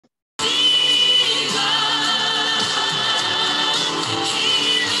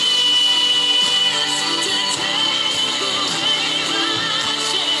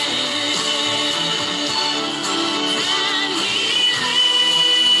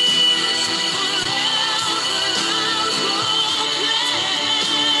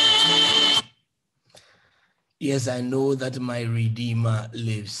Yes, I know that my Redeemer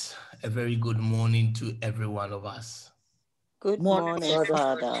lives. A very good morning to every one of us. Good morning,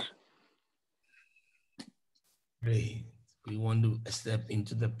 Father. Pray. We want to step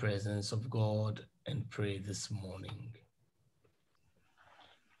into the presence of God and pray this morning.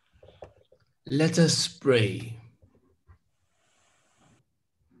 Let us pray.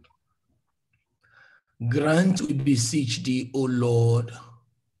 Grant, we beseech thee, O Lord,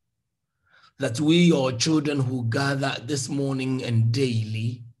 that we, your children who gather this morning and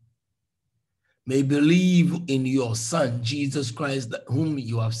daily, may believe in your Son, Jesus Christ, whom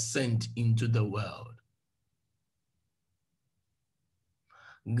you have sent into the world.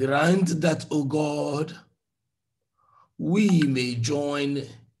 Grant that, O God, we may join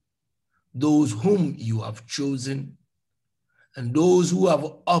those whom you have chosen and those who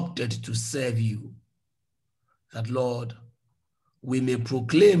have opted to serve you, that, Lord, we may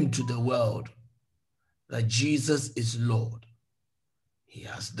proclaim to the world that Jesus is Lord. He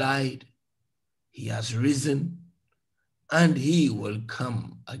has died, he has risen, and he will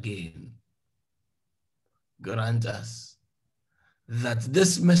come again. Grant us that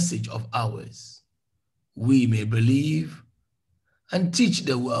this message of ours we may believe and teach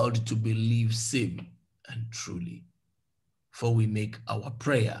the world to believe same and truly. For we make our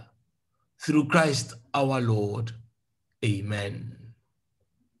prayer through Christ our Lord. Amen.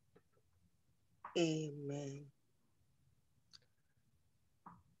 Amen.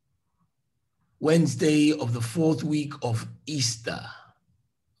 Wednesday of the fourth week of Easter.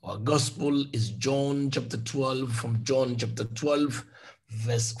 Our gospel is John chapter 12, from John chapter 12,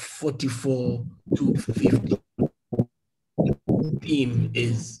 verse 44 to 50. The theme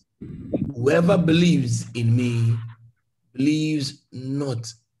is, whoever believes in me believes not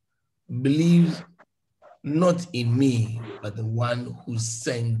in me, but the one who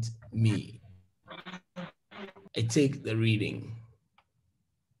sent me. I take the reading.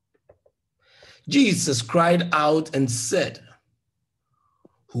 Jesus cried out and said,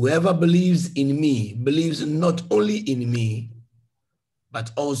 whoever believes in me believes not only in me,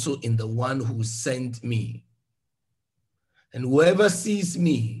 but also in the one who sent me. And whoever sees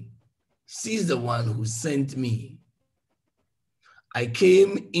me sees the one who sent me. I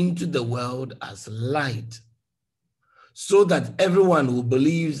came into the world as light, so that everyone who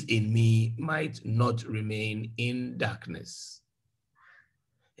believes in me might not remain in darkness.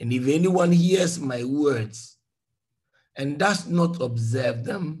 And if anyone hears my words and does not observe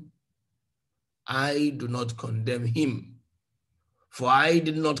them, I do not condemn him, for I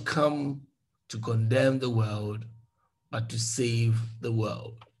did not come to condemn the world, but to save the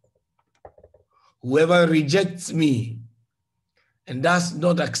world. Whoever rejects me and does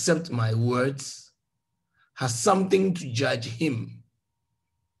not accept my words has something to judge him.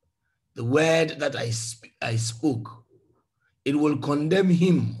 The word that I spoke, it will condemn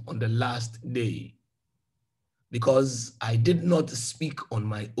him on the last day, because I did not speak on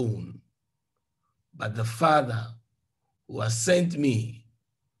my own, but the Father who has sent me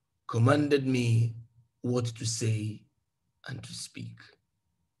commanded me what to say and to speak.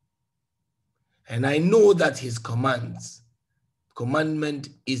 And I know that his commandment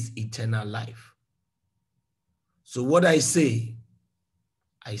is eternal life. So what I say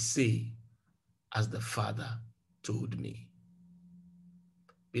as the Father told me.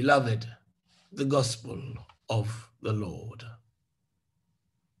 Beloved, the gospel of the Lord.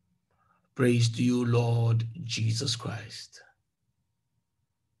 Praise to you, Lord Jesus Christ.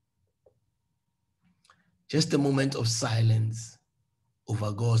 Just a moment of silence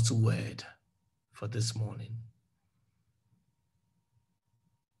over God's word for this morning.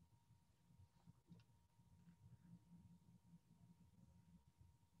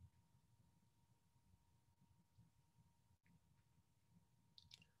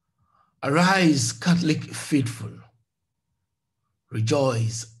 Arise, Catholic faithful,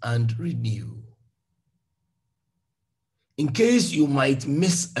 rejoice and renew. In case you might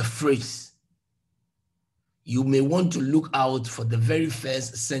miss a phrase, you may want to look out for the very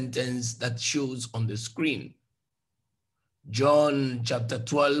first sentence that shows on the screen. John chapter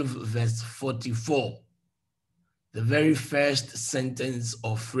 12, verse 44. The very first sentence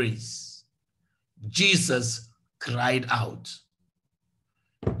or phrase. Jesus cried out.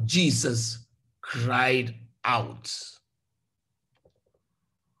 Jesus cried out.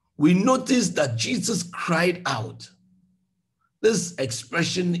 We notice that Jesus cried out. This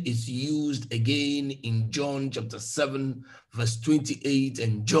expression is used again in John chapter 7, verse 28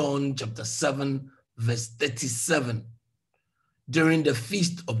 and John chapter 7, verse 37. During the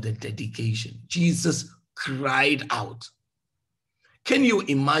feast of the dedication, Jesus cried out. Can you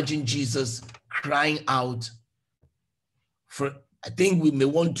imagine Jesus crying out I think we may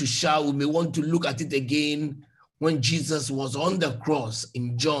want to shout, we may want to look at it again when Jesus was on the cross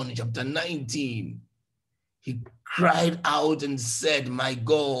in John chapter 19. He cried out and said, my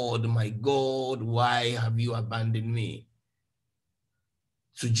God, why have you abandoned me?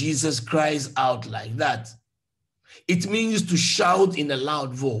 So Jesus cries out like that. It means to shout in a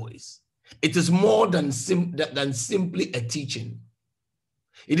loud voice. It is more than simply a teaching.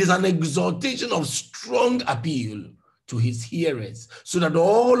 It is an exhortation of strong appeal to his hearers so that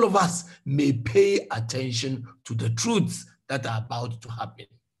all of us may pay attention to the truths that are about to happen.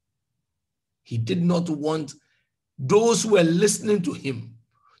 He did not want those who were listening to him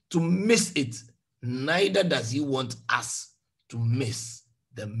to miss it, neither does he want us to miss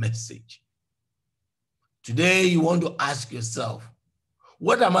the message. Today, you want to ask yourself,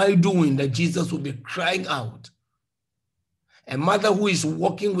 what am I doing that Jesus will be crying out? A mother who is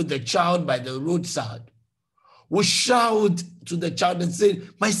walking with the child by the roadside will shout to the child and say,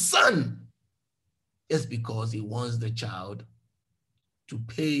 my son, just because he wants the child to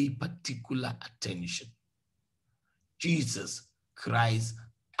pay particular attention. Jesus cries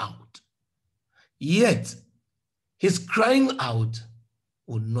out. Yet, his crying out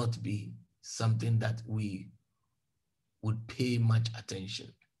would not be something that we would pay much attention.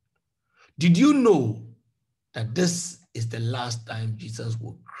 Did you know that this is the last time Jesus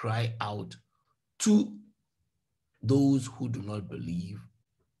will cry out to those who do not believe?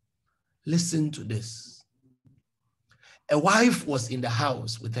 Listen to this. A wife was in the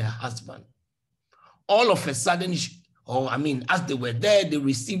house with her husband. All of a sudden, as they were there, they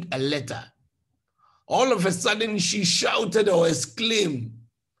received a letter. All of a sudden, she shouted or exclaimed,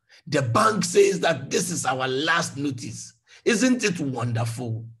 the bank says that this is our last notice. Isn't it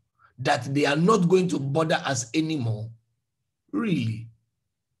wonderful that they are not going to bother us anymore? Really?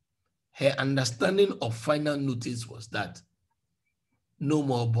 Her understanding of final notice was that no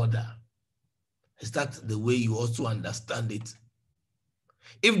more bother. Is that the way you also understand it?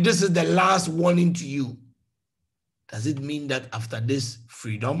 If this is the last warning to you, does it mean that after this,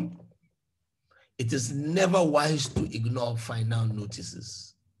 freedom? It is never wise to ignore final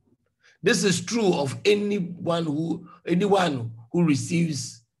notices. This is true of anyone who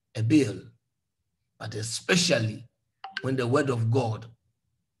receives a bill, but especially when the word of God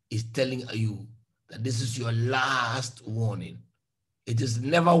is telling you that this is your last warning. It is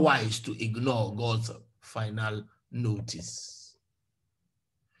never wise to ignore God's final notice.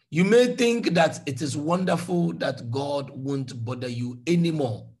 You may think that it is wonderful that God won't bother you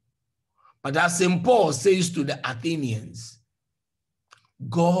anymore. But as St. Paul says to the Athenians,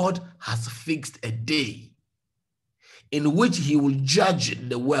 God has fixed a day in which he will judge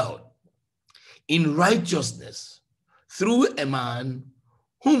the world in righteousness through a man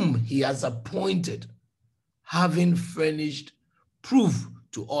whom he has appointed, having furnished proof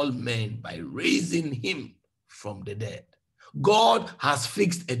to all men by raising him from the dead. God has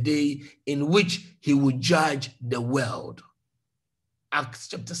fixed a day in which he will judge the world. Acts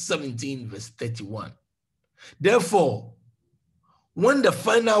chapter 17, verse 31. Therefore, when the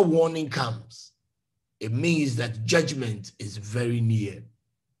final warning comes, it means that judgment is very near.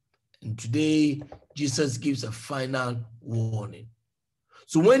 And today, Jesus gives a final warning.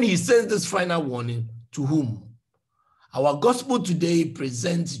 So when he sends this final warning, to whom? Our gospel today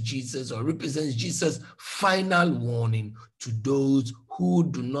presents Jesus or represents Jesus' final warning to those who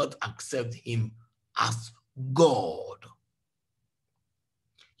do not accept him as God.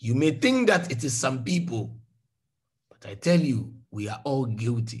 You may think that it is some people, but I tell you, we are all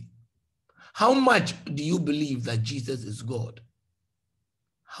guilty. How much do you believe that Jesus is God?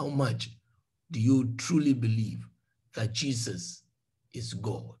 How much do you truly believe that Jesus is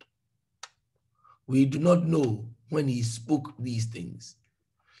God? We do not know when he spoke these things.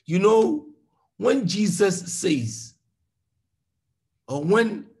 You know, when Jesus says, or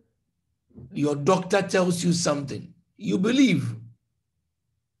when your doctor tells you something, you believe.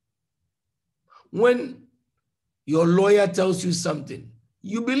 When your lawyer tells you something,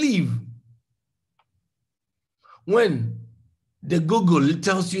 you believe. When the Google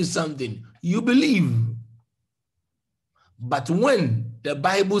tells you something, you believe. But when the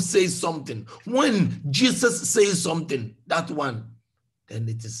Bible says something, when Jesus says something, that one, then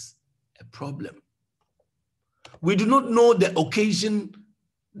it is a problem. We do not know the occasion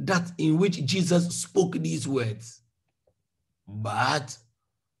that in which Jesus spoke these words, but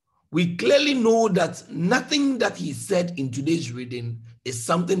we clearly know that nothing that he said in today's reading is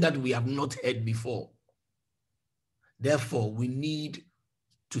something that we have not heard before. Therefore, we need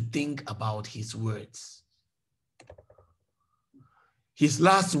to think about his words. His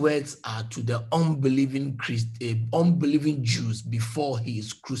last words are to the unbelieving Jews before he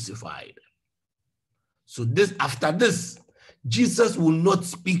is crucified. So after this, Jesus will not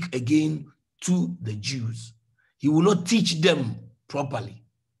speak again to the Jews. He will not teach them properly.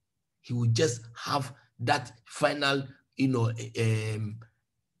 He will just have that final, when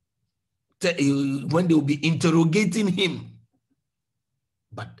they will be interrogating him.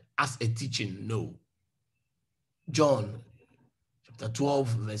 But as a teaching, no. John chapter 12,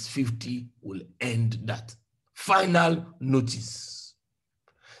 verse 50 will end that. Final notice.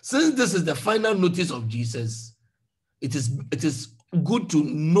 Since this is the final notice of Jesus, it is good to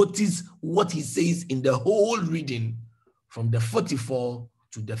notice what he says in the whole reading from the 44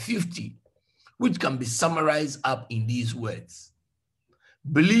 to the 50, which can be summarized up in these words.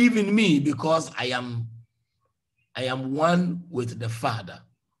 Believe in me because I am one with the Father.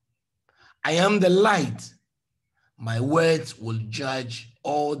 I am the light. My words will judge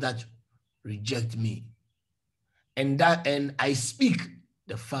all that reject me. And I speak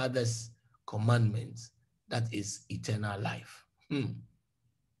the Father's commandments, that is eternal life.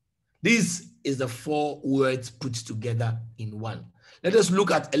 This is the 4 words put together in one. Let us look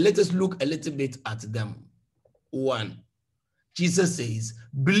a little bit at them. 1. Jesus says,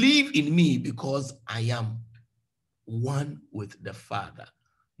 believe in me because I am one with the Father.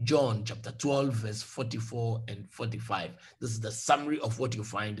 John chapter 12, verse 44 and 45. This is the summary of what you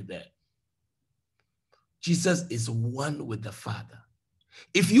find there. Jesus is one with the Father.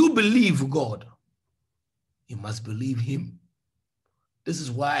 If you believe God, you must believe him. This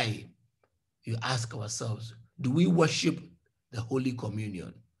is why you ask ourselves, do we worship the Holy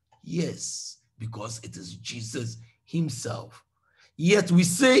Communion? Yes, because it is Jesus himself. Yet we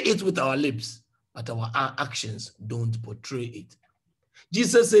say it with our lips, but our actions don't portray it.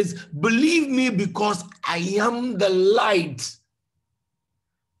 Jesus says, believe me because I am the light.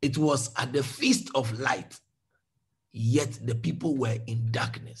 It was at the feast of light, yet the people were in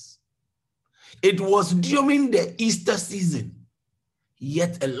darkness. It was during the Easter season,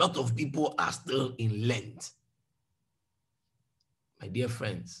 yet a lot of people are still in Lent. My dear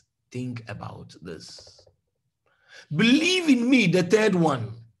friends, think about this. Believe in me, the third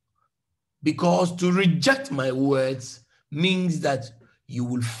one, because to reject my words means that you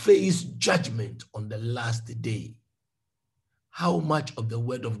will face judgment on the last day. How much of the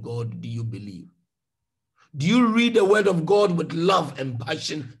word of God do you believe? Do you read the word of God with love and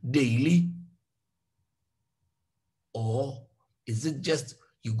passion daily? Or is it just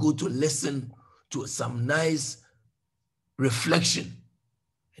you go to listen to some nice reflection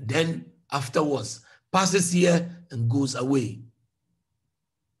and then afterwards passes here and goes away?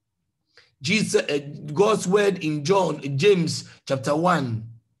 God's word in James chapter 1,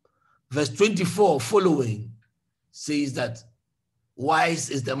 verse 24 following says that wise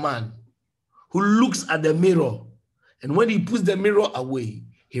is the man who looks at the mirror, and when he puts the mirror away,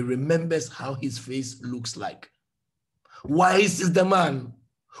 he remembers how his face looks like. Wise is the man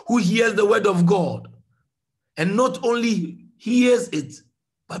who hears the word of God, and not only hears it,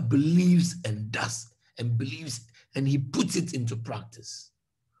 but believes and does, and believes, and he puts it into practice.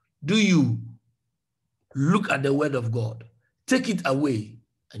 Do you look at the word of God, take it away,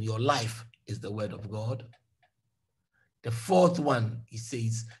 and your life is the word of God? The fourth one, he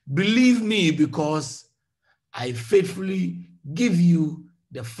says, believe me because I faithfully give you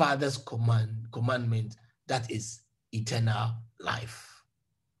the Father's commandment, that is eternal life.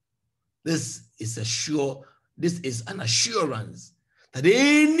 This is an assurance that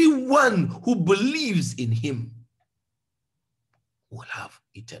anyone who believes in him will have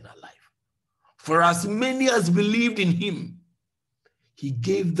eternal life. For as many as believed in him, he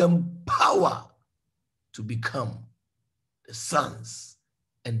gave them power to become the sons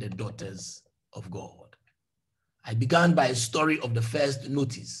and the daughters of God. I began by a story of the first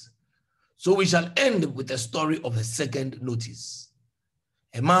notice, so we shall end with a story of the second notice.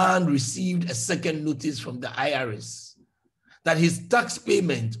 A man received a second notice from the IRS that his tax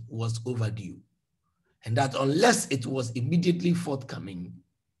payment was overdue, and that unless it was immediately forthcoming,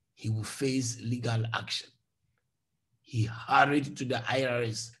 he would face legal action. He hurried to the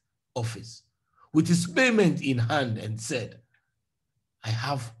IRS office with his payment in hand and said,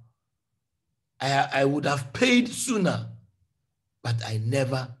 I would have paid sooner, but I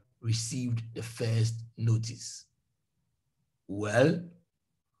never received the first notice. Well,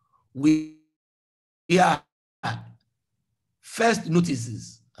 we are first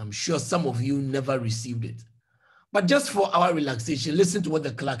notices. I'm sure some of you never received it. But just for our relaxation, listen to what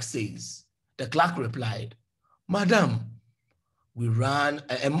the clerk says. The clerk replied, Madam,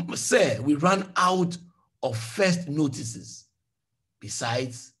 sir, we ran out of first notices.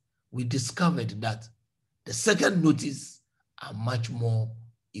 Besides, we discovered that the second notice are much more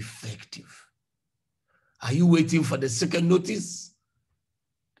effective. Are you waiting for the second notice?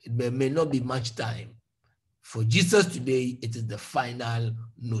 It may not be much time. For Jesus today, it is the final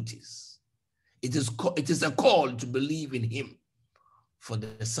notice. It is a call to believe in him for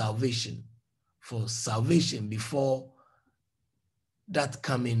the salvation, before that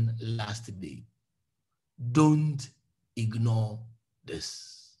coming last day. Don't ignore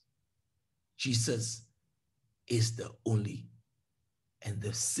this. Jesus is the only and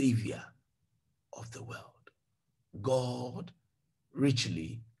the Savior of the world. God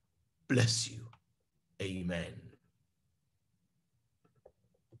richly bless you. Amen.